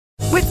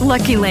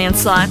Lucky Land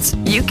Slots,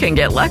 you can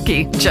get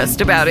lucky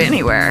just about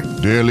anywhere.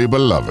 Dearly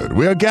beloved,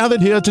 we are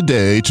gathered here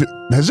today to...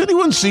 Has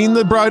anyone seen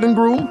the bride and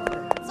groom?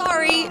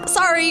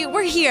 Sorry,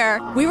 we're here.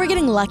 We were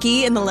getting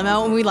lucky in the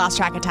limo and we lost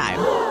track of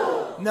time.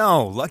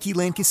 No, Lucky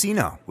Land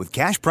Casino, with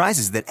cash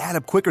prizes that add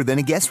up quicker than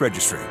a guest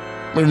registry.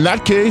 In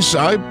that case,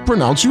 I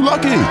pronounce you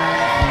lucky.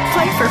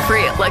 Play for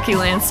free at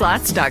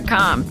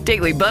LuckyLandSlots.com.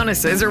 Daily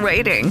bonuses are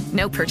waiting.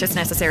 No purchase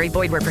necessary.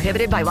 Void where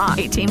prohibited by law.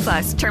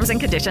 18+. Terms and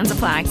conditions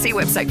apply. See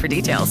website for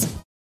details.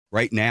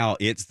 Right now,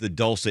 it's the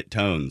dulcet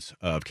tones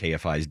of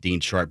KFI's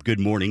Dean Sharp. Good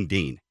morning,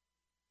 Dean.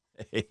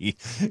 Hey,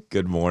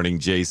 good morning,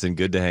 Jason.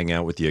 Good to hang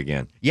out with you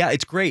again. Yeah,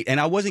 it's great.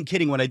 And I wasn't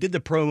kidding. When I did the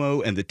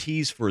promo and the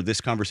tease for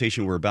this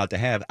conversation we're about to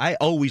have, I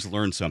always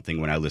learn something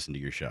when I listen to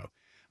your show.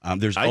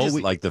 Just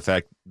like the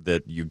fact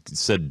that you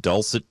said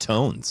dulcet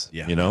tones.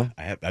 Yeah, you know,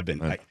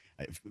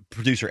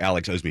 Producer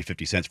Alex owes me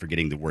 50 cents for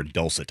getting the word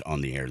dulcet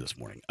on the air this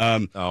morning.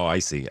 Oh, I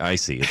see.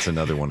 It's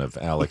another one of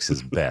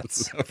Alex's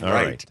bets. All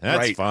right. That's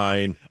right.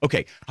 fine.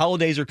 Okay.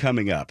 Holidays are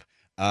coming up.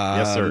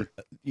 Yes, sir.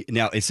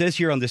 Now, it says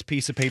here on this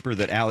piece of paper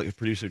that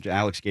producer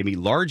Alex gave me,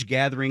 large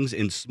gatherings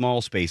in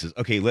small spaces.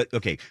 Okay,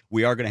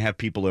 we are going to have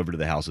people over to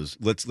the houses.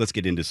 Let's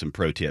get into some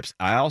pro tips.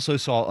 I also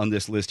saw on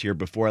this list here,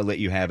 before I let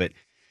you have it,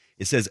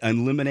 it says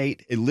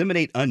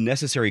eliminate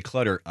unnecessary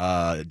clutter.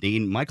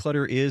 Dean, my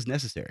clutter is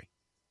necessary.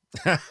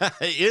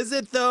 Is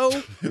it,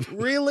 though?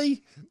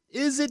 Really?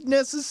 Is it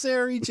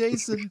necessary,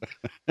 Jason?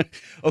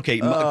 Okay,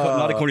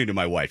 not according to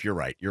my wife. You're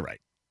right.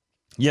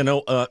 You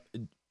know,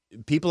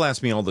 people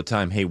ask me all the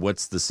time, hey,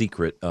 what's the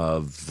secret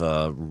of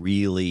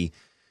really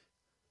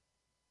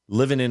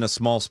living in a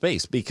small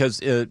space? Because,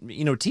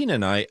 Tina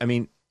and I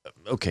mean,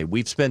 okay,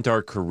 we've spent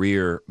our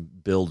career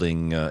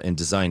building and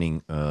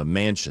designing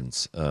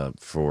mansions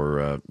for,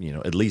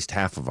 at least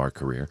half of our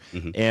career.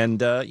 Mm-hmm.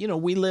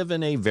 And, we live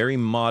in a very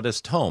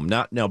modest home.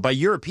 Now, by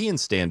European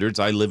standards,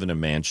 I live in a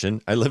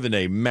mansion. I live in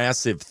a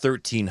massive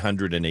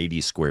 1,380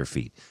 square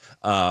feet.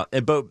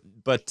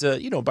 But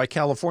by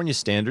California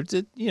standards,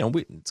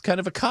 it's kind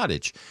of a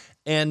cottage,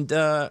 and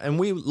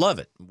we love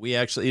it.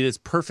 It is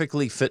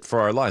perfectly fit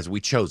for our lives.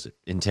 We chose it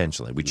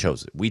intentionally. We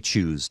chose it. We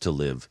choose to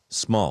live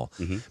small.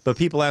 Mm-hmm. But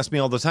people ask me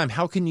all the time,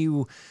 how can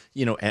you,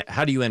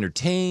 how do you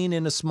entertain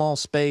in a small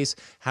space?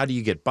 How do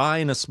you get by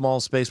in a small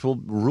space? Well,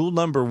 rule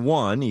number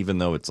one, even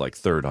though it's like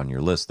third on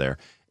your list there,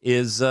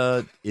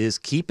 is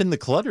keeping the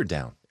clutter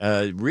down.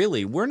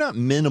 Really, we're not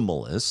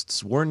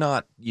minimalists. We're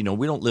not, we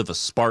don't live a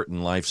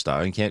Spartan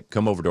lifestyle. You can't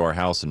come over to our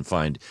house and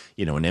find,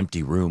 an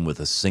empty room with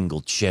a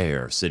single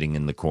chair sitting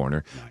in the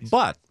corner. Nice.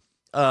 But,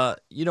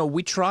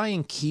 we try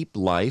and keep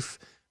life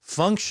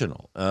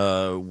functional.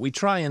 We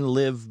try and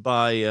live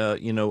by,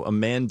 a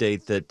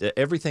mandate that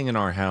everything in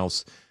our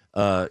house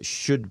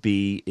should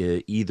be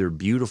either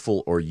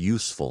beautiful or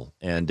useful.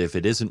 And if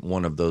it isn't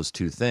one of those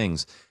two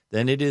things,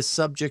 then it is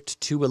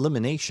subject to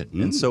elimination.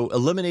 And so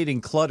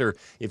eliminating clutter,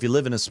 if you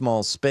live in a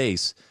small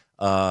space,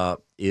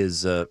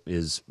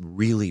 is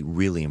really,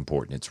 really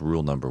important. It's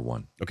rule number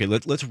one. Okay,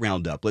 let's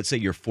round up. Let's say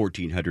your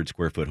 1,400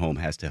 square foot home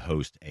has to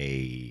host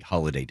a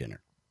holiday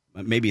dinner.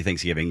 Maybe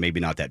Thanksgiving, maybe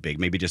not that big.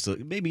 Maybe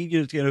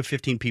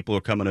 15 people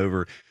are coming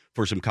over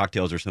for some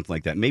cocktails or something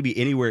like that. Maybe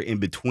anywhere in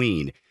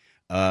between.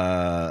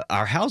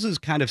 Our houses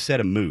kind of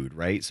set a mood,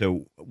 right?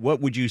 So what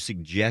would you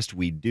suggest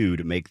we do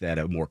to make that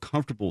a more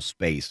comfortable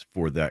space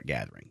for that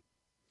gathering?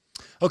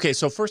 Okay,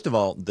 so first of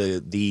all,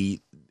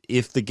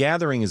 if the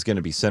gathering is going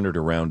to be centered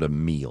around a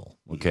meal,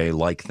 okay,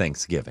 like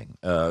Thanksgiving,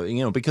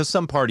 because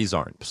some parties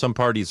aren't. Some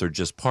parties are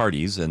just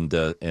parties, and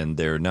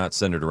they're not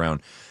centered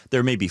around.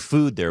 There may be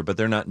food there, but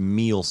they're not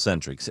meal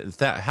centric.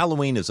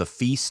 Halloween is a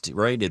feast,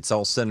 right? It's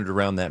all centered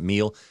around that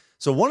meal.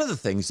 So one of the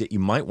things that you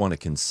might want to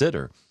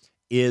consider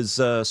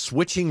is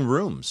switching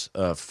rooms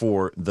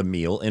for the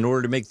meal in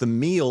order to make the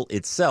meal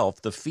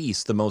itself, the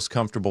feast, the most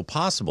comfortable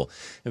possible.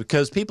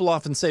 Because people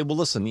often say, well,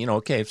 listen,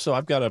 okay, so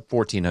I've got a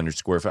 1,400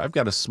 square foot, I've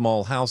got a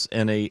small house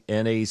and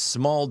a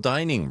small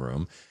dining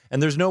room,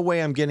 and there's no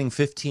way I'm getting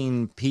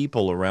 15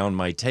 people around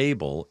my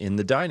table in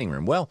the dining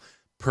room. Well,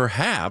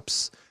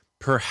 perhaps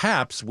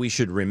we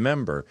should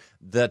remember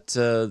that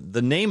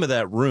the name of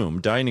that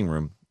room, dining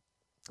room,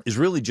 is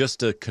really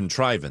just a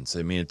contrivance.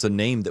 I mean, it's a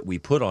name that we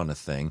put on a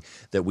thing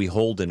that we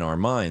hold in our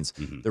minds.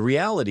 Mm-hmm. The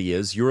reality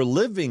is your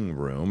living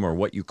room, or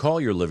what you call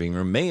your living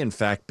room, may in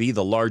fact be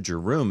the larger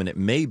room, and it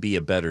may be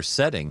a better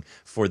setting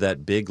for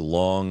that big,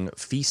 long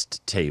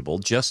feast table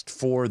just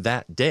for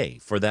that day,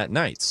 for that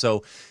night.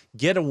 So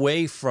get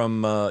away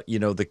from,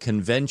 the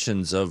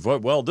conventions of,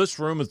 well, this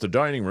room is the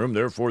dining room,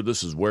 therefore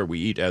this is where we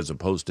eat, as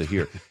opposed to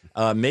here.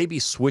 Maybe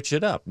switch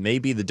it up.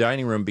 Maybe the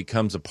dining room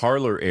becomes a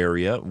parlor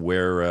area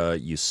where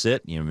you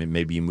sit.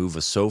 Maybe you move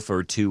a sofa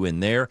or two in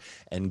there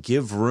and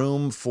give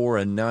room for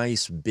a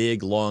nice,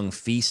 big, long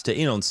feast.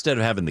 Instead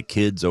of having the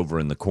kids over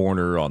in the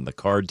corner on the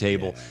card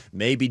table,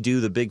 maybe do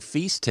the big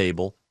feast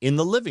table in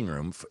the living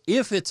room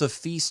if it's a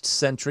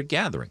feast-centric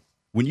gathering.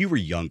 When you were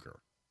younger,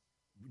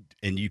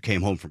 and you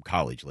came home from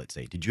college, let's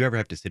say, did you ever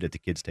have to sit at the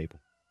kids' table?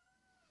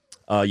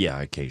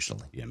 Yeah,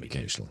 occasionally. Yeah, me too.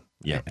 occasionally.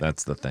 Yeah,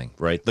 that's the thing,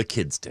 right? The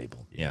kids'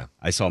 table. Yeah.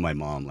 I saw my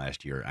mom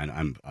last year,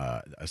 and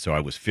so I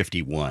was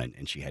 51,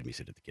 and she had me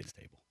sit at the kids'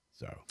 table.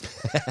 So,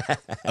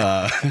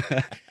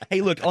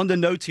 hey, look on the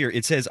notes here.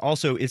 It says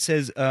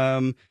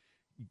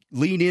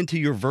lean into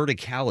your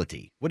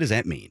verticality. What does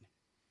that mean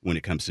when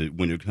it comes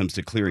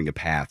to clearing a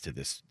path to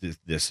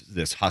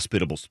this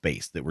hospitable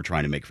space that we're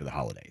trying to make for the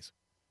holidays?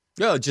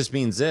 No, it just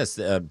means this,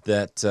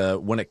 that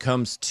when it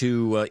comes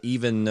to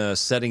even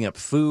setting up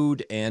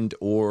food and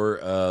or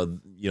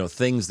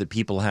things that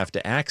people have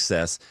to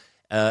access,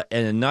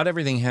 and not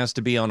everything has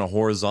to be on a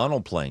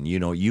horizontal plane.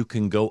 You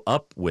can go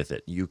up with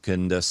it. You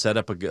can set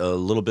up a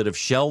little bit of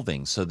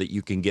shelving so that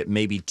you can get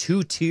maybe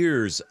 2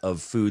 tiers of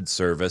food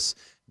service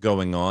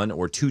going on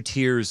or 2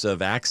 tiers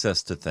of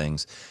access to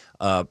things.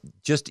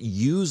 Just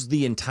use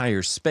the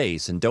entire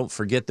space, and don't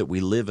forget that we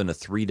live in a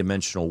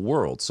 3-dimensional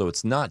world. So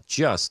it's not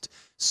just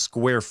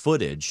square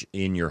footage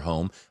in your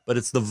home, but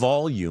it's the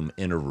volume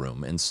in a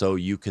room. And so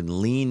you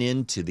can lean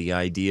into the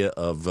idea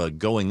of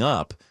going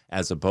up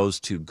as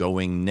opposed to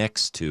going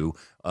next to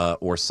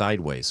or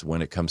sideways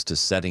when it comes to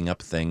setting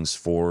up things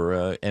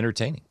for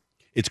entertaining.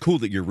 It's cool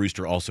that your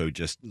rooster also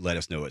just let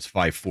us know it's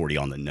 540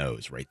 on the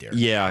nose right there.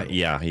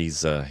 Yeah,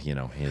 he's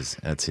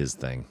that's his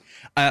thing.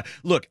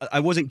 Look,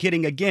 I wasn't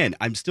kidding again.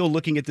 I'm still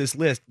looking at this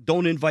list.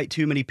 Don't invite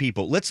too many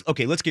people. Let's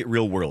get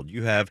real world.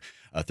 You have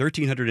a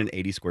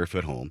 1,380 square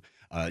foot home.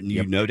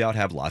 You no doubt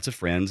have lots of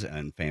friends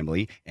and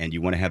family, and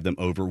you want to have them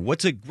over.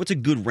 What's a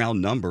good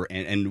round number,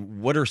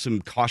 and what are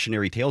some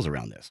cautionary tales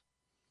around this?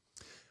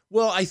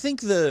 Well, I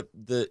think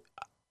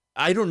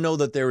I don't know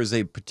that there is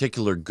a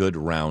particular good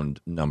round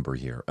number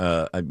here.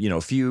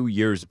 A few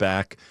years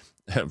back,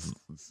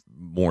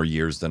 more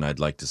years than I'd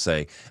like to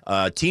say,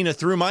 Tina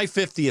threw my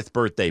 50th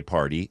birthday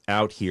party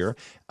out here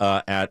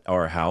at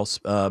our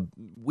house.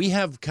 We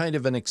have kind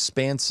of an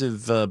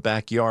expansive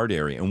backyard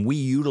area, and we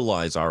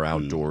utilize our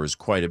outdoors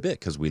quite a bit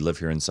because we live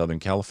here in Southern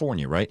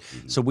California, right?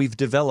 Mm-hmm. So we've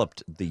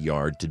developed the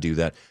yard to do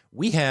that.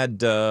 We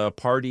had a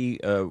party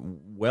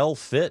well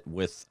fit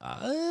with,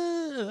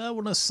 I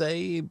want to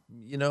say,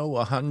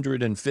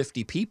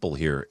 150 people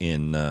here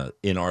in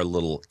our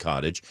little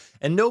cottage,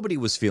 and nobody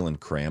was feeling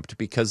cramped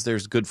because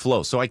there's good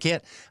flow. So I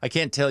can't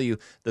tell you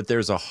that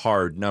there's a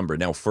hard number.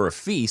 Now, for a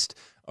feast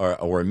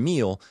or a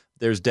meal,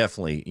 there's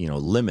definitely,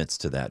 limits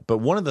to that. But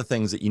one of the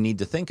things that you need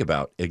to think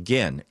about,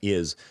 again,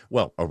 is,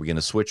 well, are we going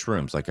to switch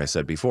rooms? Like I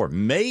said before,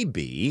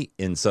 maybe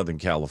in Southern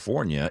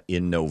California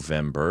in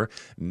November,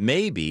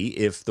 maybe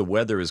if the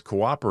weather is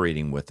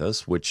cooperating with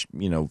us, which,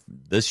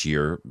 this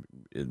year,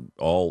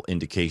 all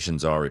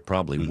indications are it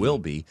probably will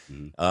be,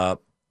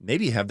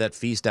 maybe have that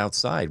feast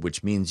outside,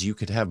 which means you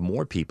could have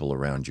more people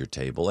around your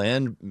table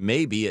and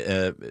maybe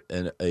a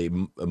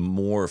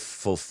more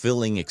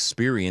fulfilling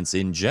experience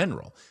in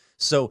general.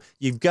 So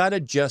you've got to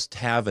just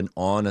have an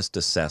honest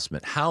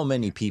assessment. How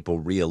many people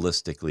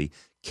realistically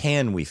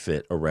can we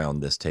fit around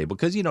this table?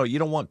 Because, you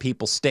don't want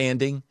people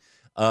standing.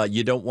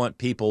 You don't want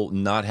people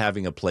not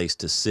having a place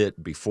to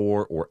sit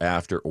before or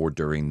after or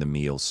during the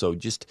meal. So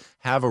just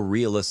have a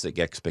realistic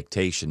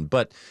expectation.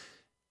 But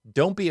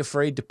don't be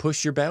afraid to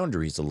push your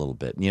boundaries a little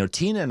bit.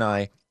 Tina and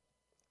I,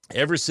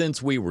 ever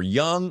since we were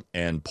young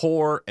and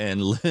poor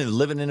and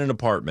living in an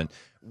apartment,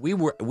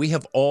 we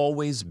have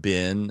always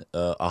been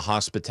a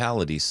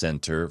hospitality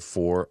center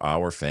for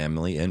our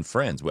family and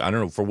friends. I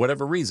don't know, for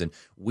whatever reason,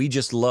 we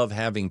just love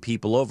having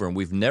people over, and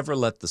we've never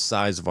let the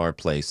size of our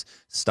place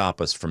stop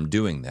us from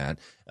doing that.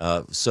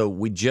 So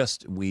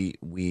we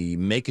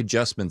make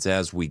adjustments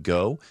as we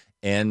go,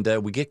 and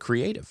we get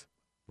creative.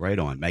 Right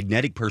on.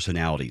 Magnetic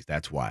personalities.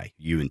 That's why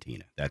you and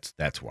Tina.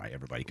 That's why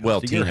everybody comes. Well,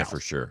 to your Tina house.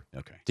 For sure.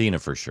 Okay. Tina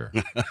for sure.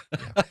 Yeah.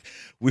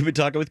 We've been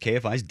talking with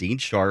KFI's Dean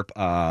Sharp.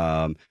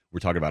 We're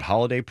talking about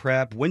holiday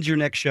prep. When's your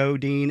next show,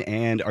 Dean?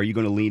 And are you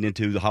going to lean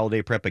into the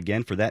holiday prep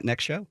again for that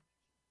next show?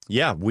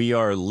 Yeah, we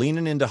are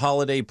leaning into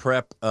holiday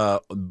prep.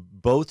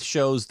 Both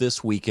shows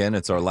this weekend.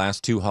 It's our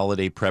last 2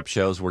 holiday prep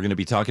shows. We're going to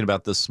be talking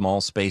about the small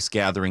space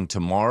gathering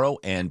tomorrow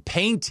and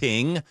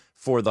painting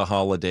for the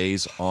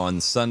holidays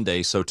on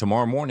Sunday. So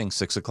tomorrow morning,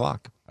 6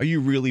 o'clock. Are you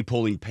really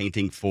pulling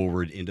painting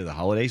forward into the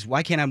holidays?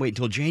 Why can't I wait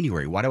until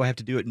January? Why do I have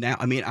to do it now?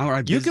 I mean,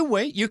 you can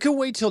wait. You can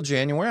wait till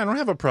January. I don't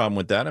have a problem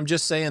with that. I'm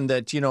just saying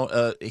that,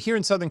 here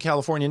in Southern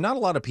California, not a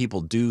lot of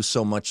people do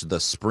so much the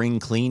spring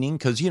cleaning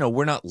because,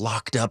 we're not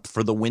locked up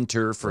for the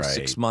winter for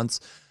 6 months.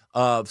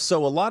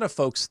 So a lot of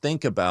folks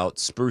think about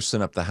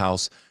sprucing up the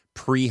house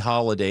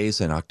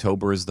pre-holidays, and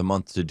October is the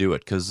month to do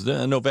it because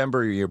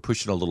November, you're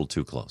pushing a little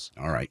too close.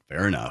 All right.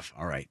 Fair enough.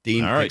 All right.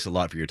 Dean, thanks a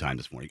lot for your time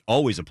this morning.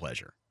 Always a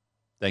pleasure.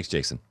 Thanks,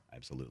 Jason.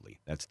 Absolutely.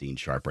 That's Dean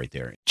Sharp right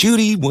there.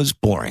 Judy was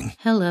boring.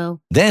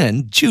 Hello.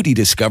 Then Judy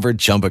discovered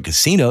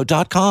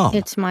ChumbaCasino.com.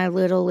 It's my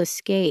little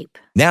escape.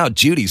 Now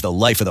Judy's the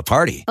life of the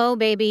party. Oh,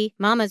 baby,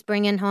 mama's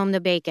bringing home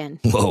the bacon.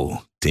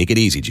 Whoa, take it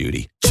easy,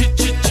 Judy.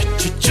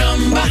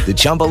 The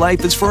Chumba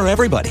life is for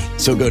everybody.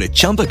 So go to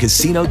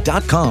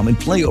ChumbaCasino.com and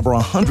play over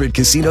 100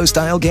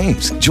 casino-style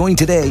games. Join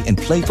today and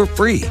play for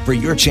free for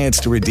your chance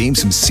to redeem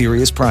some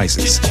serious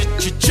prizes.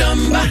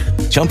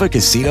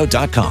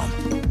 ChumbaCasino.com.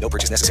 No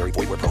purchase necessary.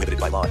 Void where prohibited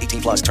by law.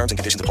 18 plus terms and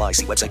conditions apply.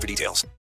 See website for details.